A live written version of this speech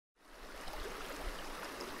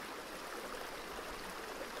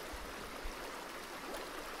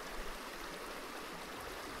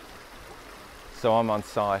So I'm on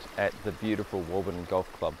site at the beautiful Warburton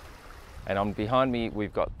Golf Club, and behind me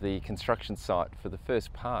we've got the construction site for the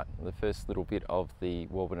first part, the first little bit of the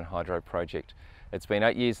Warburton Hydro project. It's been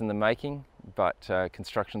 8 years in the making, but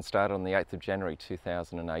construction started on the 8th of January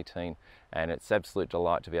 2018, and it's absolute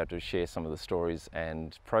delight to be able to share some of the stories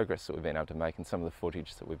and progress that we've been able to make and some of the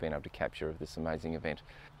footage that we've been able to capture of this amazing event.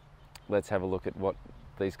 Let's have a look at what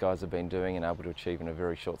these guys have been doing and able to achieve in a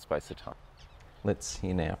very short space of time. Let's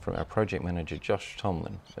hear now from our project manager Josh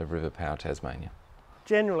Tomlin of River Power Tasmania.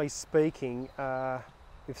 Generally speaking,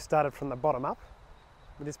 we've started from the bottom up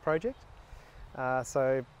with this project.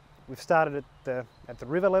 So we've started at the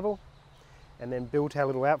river level and then built our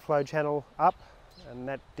little outflow channel up, and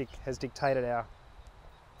that has dictated our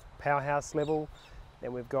powerhouse level.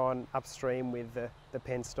 Then we've gone upstream with the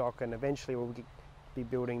penstock, and eventually we'll be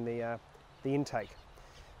building the intake.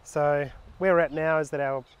 So where we're at now is that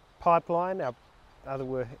our pipeline,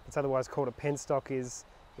 it's otherwise called a penstock, is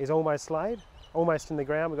almost laid, almost in the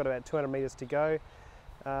ground. We've got about 200 metres to go,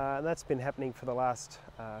 and that's been happening for the last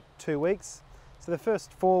 2 weeks. So the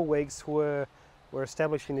first 4 weeks were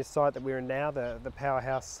establishing this site that we're in now, the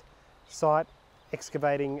powerhouse site,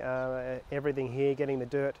 excavating everything here, getting the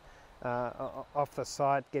dirt off the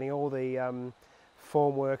site, getting all the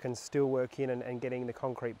formwork and steelwork in, and getting the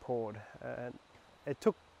concrete poured. It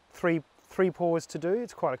took three pours to do.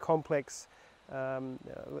 It's quite a complex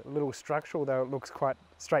little structure, although it looks quite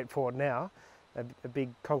straightforward now, a big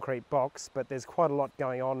concrete box, but there's quite a lot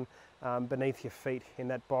going on beneath your feet in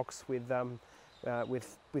that box with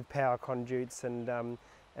power conduits and a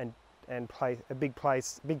big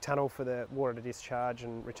tunnel for the water to discharge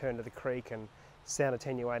and return to the creek, and sound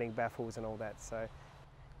attenuating baffles and all that.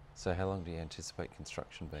 So how long do you anticipate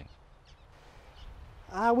construction being?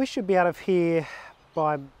 We should be out of here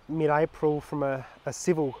by mid-April from a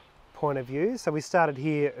civil point of view. So we started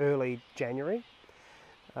here early January,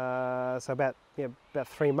 so about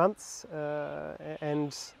 3 months,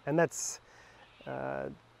 and that's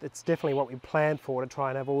it's definitely what we planned for, to try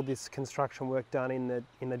and have all this construction work done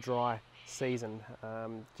in the dry season,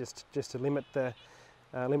 just to limit the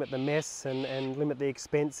mess and limit the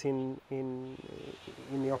expense in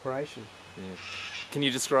the operation. Yeah. Can you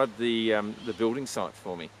describe the building site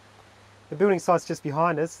for me? The building site's just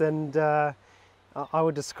behind us, and I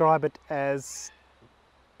would describe it as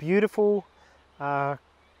beautiful,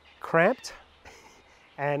 cramped,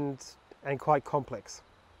 and quite complex.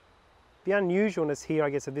 The unusualness here, I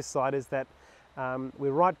guess, of this site is that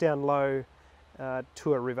we're right down low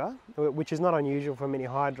to a river, which is not unusual for many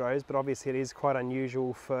hydros, but obviously it is quite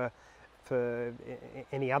unusual for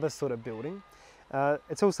any other sort of building.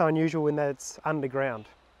 It's also unusual in that it's underground.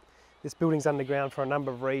 This building's underground for a number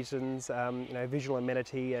of reasons, visual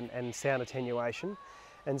amenity and sound attenuation.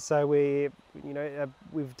 And so we've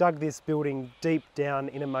dug this building deep down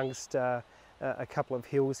in amongst a couple of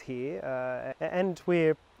hills here, and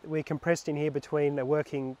we're compressed in here between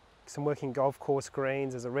some working golf course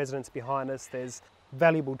greens. There's a residence behind us. There's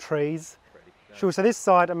valuable trees. Sure. So this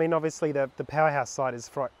site, I mean, obviously the powerhouse site is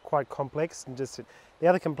quite complex, and just the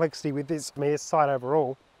other complexity with this site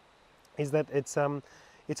overall is that it's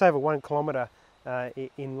over 1 kilometre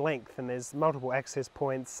in length, and there's multiple access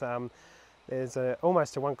points. There's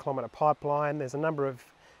almost a 1 kilometre pipeline. There's a number of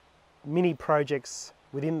mini projects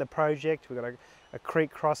within the project. We've got a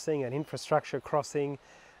creek crossing, an infrastructure crossing,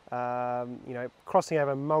 crossing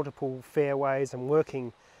over multiple fairways and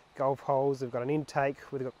working golf holes. We've got an intake,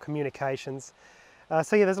 we've got communications.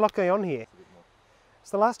 So yeah, there's a lot going on here.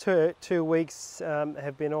 So the last two weeks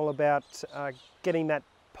have been all about getting that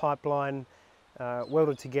pipeline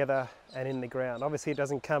welded together and in the ground. Obviously it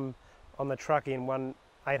doesn't come on the truck in one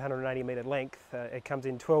 880 metre length, it comes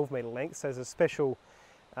in 12 metre length. So there's a special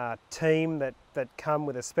team that come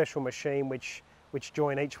with a special machine which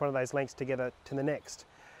join each one of those lengths together to the next.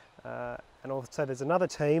 And also there's another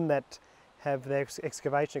team that have their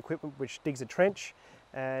excavation equipment which digs a trench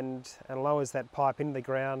and lowers that pipe into the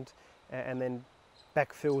ground, and then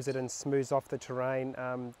backfills it and smooths off the terrain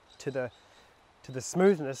to the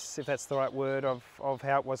smoothness, if that's the right word, of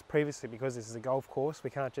how it was previously. Because this is a golf course,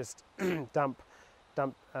 we can't just dump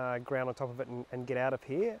ground on top of it and get out of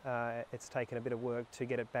here. It's taken a bit of work to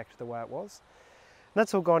get it back to the way it was. And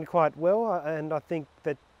that's all gone quite well, and I think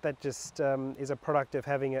that just is a product of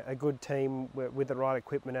having a good team with the right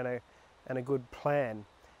equipment and a good plan,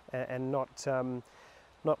 and not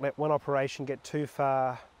let one operation get too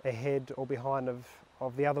far ahead or behind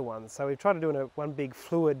of the other one. So we've tried to do one big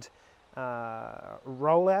fluid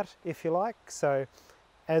rollout, if you like. So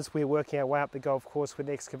as we're working our way up the golf course with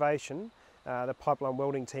excavation, the pipeline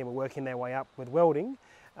welding team are working their way up with welding,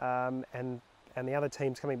 and the other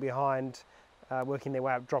teams coming behind working their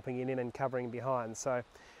way up, dropping it in and covering behind. So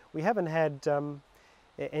we haven't had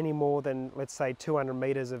any more than, let's say, 200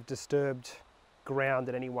 metres of disturbed ground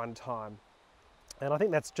at any one time. And I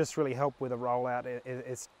think that's just really helped with the rollout.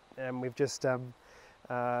 We've just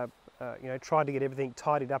tried to get everything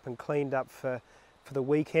tidied up and cleaned up for the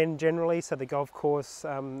weekend generally, so the golf course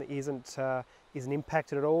isn't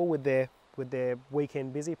impacted at all with their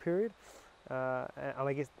weekend busy period. And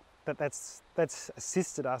I guess that's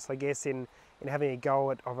assisted us, I guess, in having a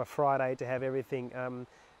go of a Friday to have everything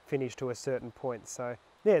finished to a certain point. So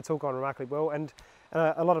yeah, it's all gone remarkably well, and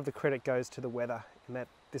a lot of the credit goes to the weather, in that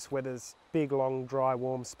this weather's big, long, dry,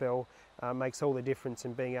 warm spell makes all the difference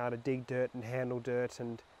in being able to dig dirt and handle dirt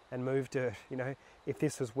and move dirt. You know, if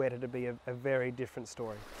this was wet, it'd be a very different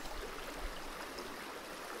story.